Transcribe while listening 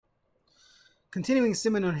Continuing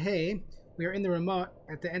Siman on Hay, we are in the Ramah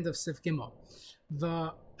at the end of Sif Gimel.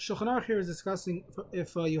 The Shulchan Aruch here is discussing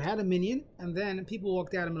if you had a minyan and then people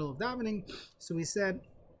walked out in the middle of davening. So we said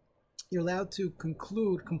you're allowed to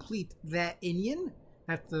complete that inyan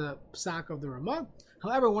at the psak of the Ramah.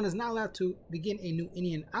 However, one is not allowed to begin a new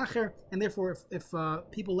inyan acher, and therefore if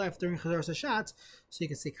people left during Chazar Hashatz, so you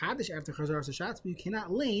can say Kaddish after Chazar Hashatz, but you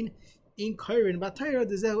cannot lane in Kairin Batayra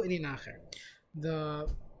Dezehu inyan acher.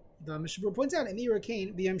 The Mishabur points out, Emir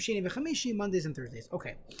Kane, B'yam Sheni v'chamishi, Mondays and Thursdays.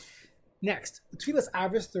 Okay. Next, Tfilas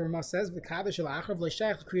Avos, the Ramah says, V'kadosh el-achav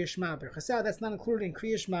v'leishayach l'kriyas shema b'chasah. That's not included in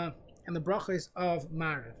kriyas shema and the brachos of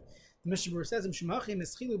Marav. The Mishabur says, M'shemachim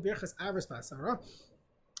eschilu b'chas avos b'asara.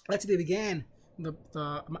 Let's say they began the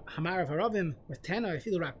Hamarav Haravim with Tena,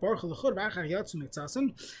 Efilu Rak Baruch L'chud V'achar Yatsu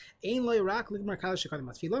Miktasim, Ein Lo Rak Ligmar Kaddish Shekadim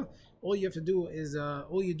Atfila. All you do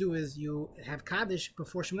is you have Kaddish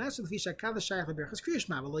before Shemoneh Esrei, L'fisha Kaddish Shayach L'berachas Kriya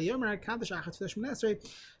Shema, V'lo Yomer Kaddish Achat Tefillah Shemoneh Esrei.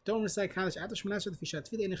 Don't recite Kaddish after Shemoneh Esrei, L'fisha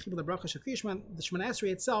Tefillah Ein Chibur L'berachas Kriya Shema. The Shemoneh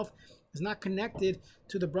Esrei itself is not connected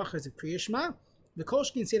to the brachas of Kriya Shema. The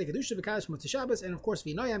Kolshkin say the Kedusha V'Kaddish Motzei Shabbos, and of course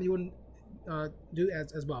V'Noyam you wouldn't do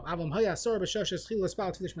as well. And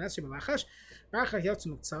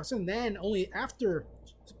then only after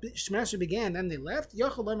Shemoneh began, then they left. You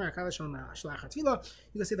can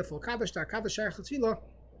say the full Kaddish. The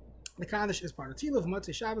Kaddish is part of Tefillah.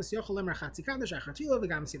 Motzei Shabbos yochel lemer chatzi Kaddish achar Tefillah.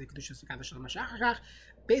 V'gam say the Kedusha Kaddish l'mashachach.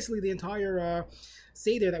 Basically, the entire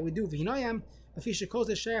seder that we do v'hinoyam. That's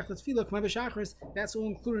all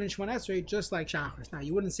included in Shemoneh Esrei, just like Shachris. Now,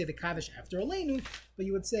 you wouldn't say the Kaddish after Aleinu, but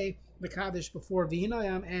you would say the Kaddish before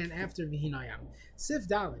V'hinayam and after V'hinayam. Sif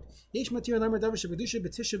Daled. Let's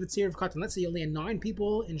say you only had 9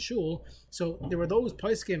 people in Shul, so there were those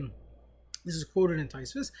Paiskim, this is quoted in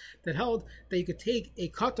Taisvis, that held that you could take a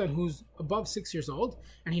kattan who's above 6 years old,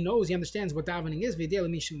 and he understands what davening is.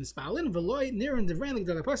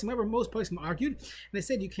 However, most Paiskim argued, and they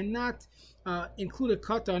said you cannot include a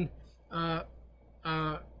kattan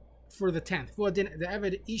for the 10th. The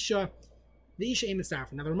Eved Isha, the Isha Emet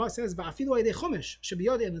Sarfa. Now the Ramah says, even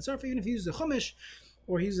if he uses a chumash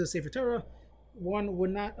or he uses a Sefer Torah, one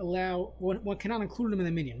cannot include him in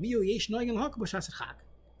the minyan.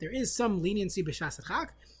 There is some leniency b'shas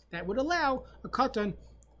chak that would allow a kattan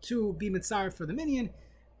to be mitzaref for the minyan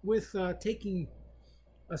with taking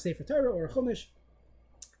a Sefer Torah or a chumash,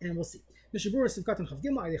 and we'll see. Rather,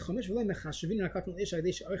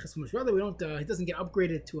 we don't. He doesn't get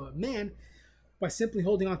upgraded to a man by simply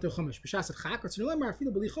holding on to a chumash. So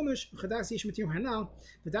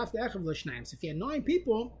if you had 9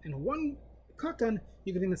 people and 1 kattan,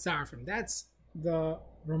 you could be mitzaref from. That's the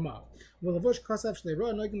Ramah. The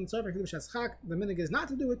minhag is not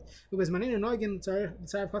to do it.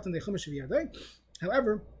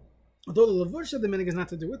 However, although the Lavush said the minhag is not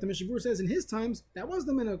to do it, the Mishabur says in his times that was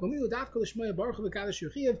the minhag.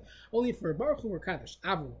 Only for Baruch Hu or Kaddish.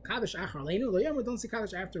 Kaddish achar leinu. Don't say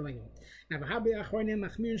Kaddish after leinu. Now, not to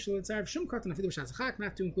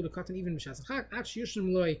include a kattan even b'shas chak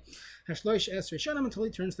until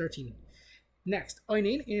he turns 13. Next,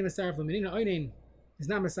 Oinin in Masarif Laminin. Oinin is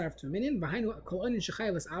not Masarif to a minion. Behind Kol Oinin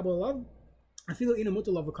Shechaylas Abalav. I feel in a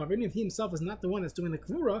mutalav a covering. If he himself is not the one that's doing the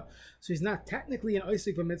kvura, so he's not technically an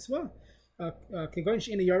oisik b'mitzvah. Kegon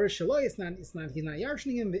she'ina yarish shaloi. He's not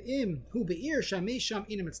yarishing him. Ve'im hu be'ir shamei sham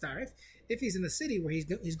ina mitzarif. If he's in the city where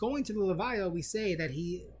he's going to the levaya, we say that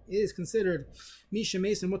he is considered misha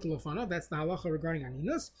meis and mutalafana. That's the halacha regarding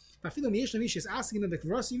aninus. But Misha is asking him the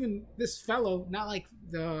kvras. Even this fellow, not like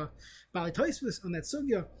the Bali Toisvis on that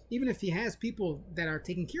sugya, even if he has people that are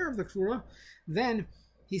taking care of the kvura, then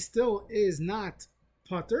he still is not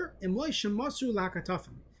pater. Unless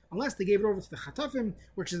they gave it over to the chatafim,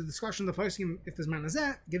 which is a discussion of the poskim if there's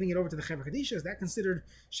manazeh, giving it over to the chever kadisha, is that considered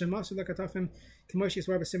shemasu lakatafim? K'moshi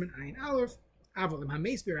yisvar b'simin ayin aleph. The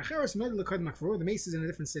mace is in a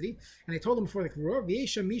different city, and they told him before the kavur,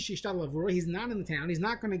 he's not in the town, he's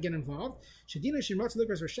not going to get involved. He could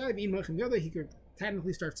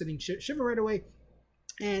technically start sitting shiva right away,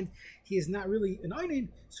 and he is not really an einin.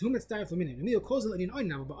 So whom it's dive for a minute. Emil calls it an einin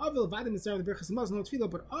now, but Avel vadim is the berachas hamaz no tefillah.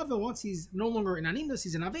 But Avel, once he's no longer in aninus,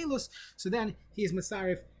 he's in avelus. So then he is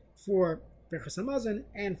mitzaref for berachas hamazon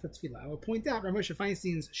and for tefillah. I will point out Rav Moshe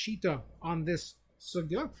Feinstein's shita on this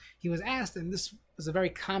sugya. He was asked, and this is a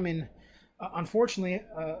very common, unfortunately,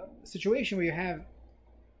 situation where you have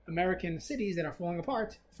American cities that are falling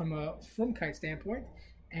apart from a frumkeit standpoint,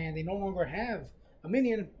 and they no longer have a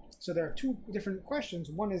minyan. So there are 2 different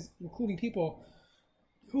questions. One is including people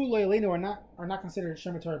who loyalenu are not considered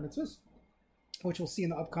Shemoneh Torah mitzvahs, which we'll see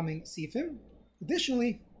in the upcoming seifim.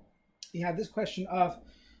 Additionally, you have this question of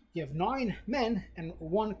you have 9 men and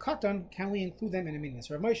 1 kattan, can we include them in a minyan?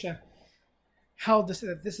 So Rav Moshe held this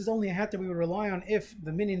is only a heter we would rely on if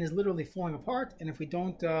the minyan is literally falling apart, and if we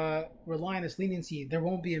don't rely on this leniency, there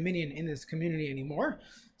won't be a minyan in this community anymore.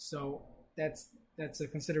 So that's a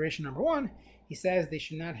consideration number 1. He says they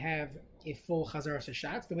should not have a full chazaras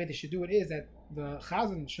hashatz. The way they should do it is that the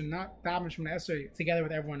chazan should not daven Shemona Esrei together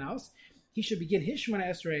with everyone else. He should begin his Shemona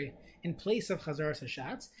Esrei in place of chazaras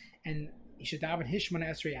hashatz, and he should daven his Shemona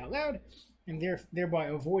Esrei out loud, and thereby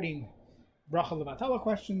avoiding bracha levatala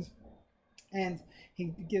questions. And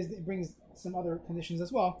he brings some other conditions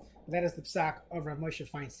as well. But that is the psak of Rav Moshe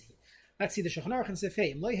Feinstein. Let's see the Shulchan Aruch and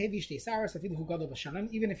seifim.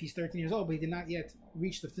 Even if he's 13 years old, but he did not yet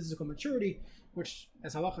reach the physical maturity, which,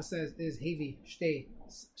 as halacha says, is hevi shtei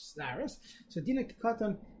saras. So dina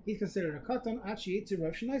kattan, he's considered a kattan achi to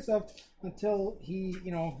Rav Shnaisav until he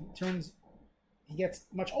gets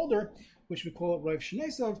much older, which we call Rav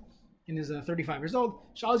Shnaisav, and is 35 years old.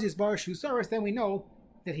 Shalzi is bar shu saras. Then we know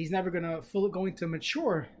that he's never going to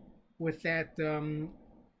mature with that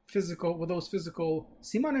those physical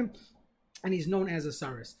simanim, and he's known as a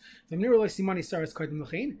saris. There are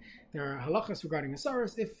halachas regarding a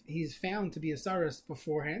saris. If he's found to be a saris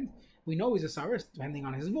beforehand, we know he's a saris, depending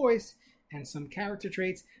on his voice and some character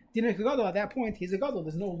traits. At that point, he's a gadol.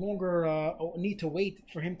 There's no longer a need to wait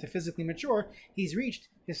for him to physically mature. He's reached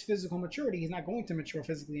his physical maturity. He's not going to mature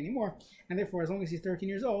physically anymore, and therefore, as long as he's 13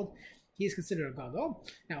 years old, he is considered a gadol.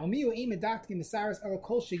 Now, so halacha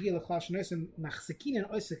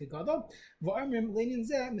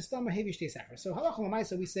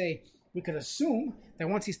l'maisa, we say we could assume that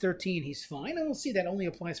once he's 13, he's fine, and we'll see that only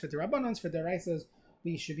applies for the rabbanans. For the raisas,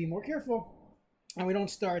 we should be more careful, and we don't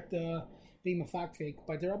start being mafakfek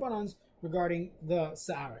by the rabbanans regarding the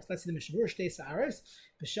sa'aras. Let's see the mishabur shtei sa'aras.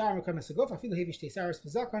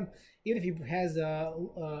 Even if he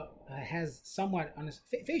has somewhat on his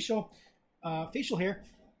facial hair,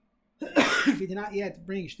 if he did not yet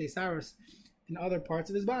bring shtei sa'aras in other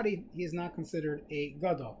parts of his body, he is not considered a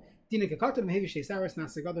gadol. But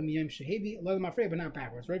not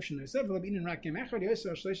backwards.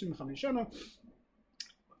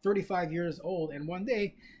 35 years old and 1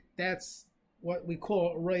 day, that's what we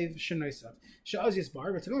call Rav Shenoisav.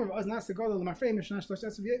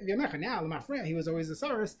 Now, he was always a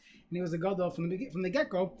saris, and he was a gadol from the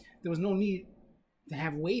get-go. There was no need to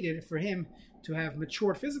have waited for him to have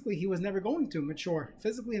matured physically. He was never going to mature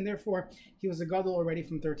physically, and therefore he was a gadol already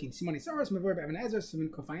from 13. Simani saris mavur be'evan ezer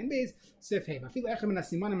siman kofayin beis seifim. Afilu echem min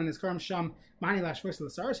hasimanim and his karam sham mani lashvos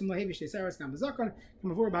l'saris im lo hevi shtei saris gam b'zakon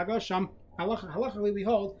mavur b'agos sham. Halachically, we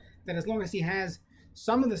hold that as long as he has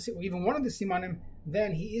some of the, even one of the simanim,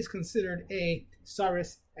 then he is considered a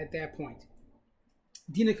saris at that point.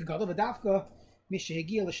 Dina kagadol v'dafka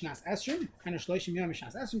mishehegia l'shnas esrim and shloishim yom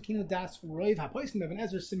l'shnas esrim kinu das roiv hapoisim be'evan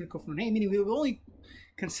ezer siman kofron hey. Meaning we will only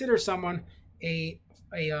consider someone a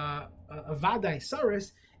vadai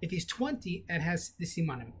saris if he's 20 and has the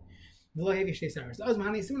simanim. He's just a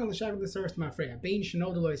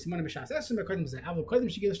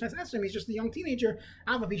young teenager.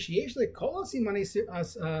 We say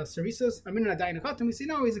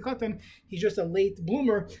no, he's a kattan. He's just a late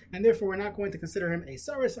bloomer, and therefore we're not going to consider him a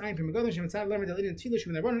saris.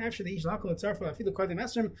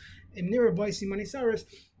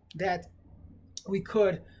 That we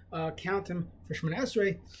could count him for Shemona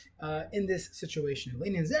Esrei in this situation. Now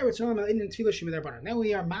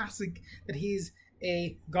we are masik that he's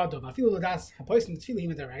a gadol.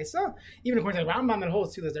 Even according to the Rambam that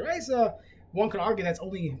holds tefillah deraisa, one could argue that's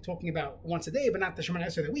only talking about once a day, but not the Shemona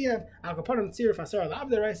Esrei that we have.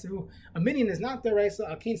 A minyan is not deraisa.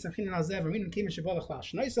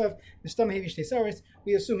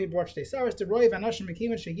 We assume he brought shtei saris.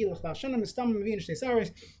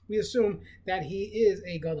 We assume that he is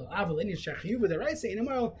a gadol.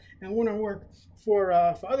 And want to work for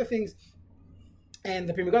other things. And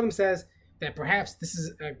the Pri Megadim says that perhaps this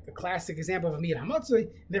is a classic example of a miyad hamatzoi.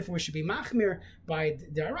 Therefore, we should be machmir by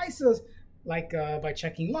the araisas, like by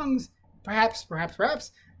checking lungs, perhaps.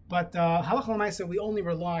 But halacha l'maisa, we only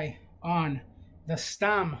rely on the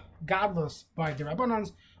stam gadlus by the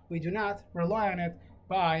rabbanans. We do not rely on it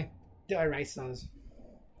by the araisas.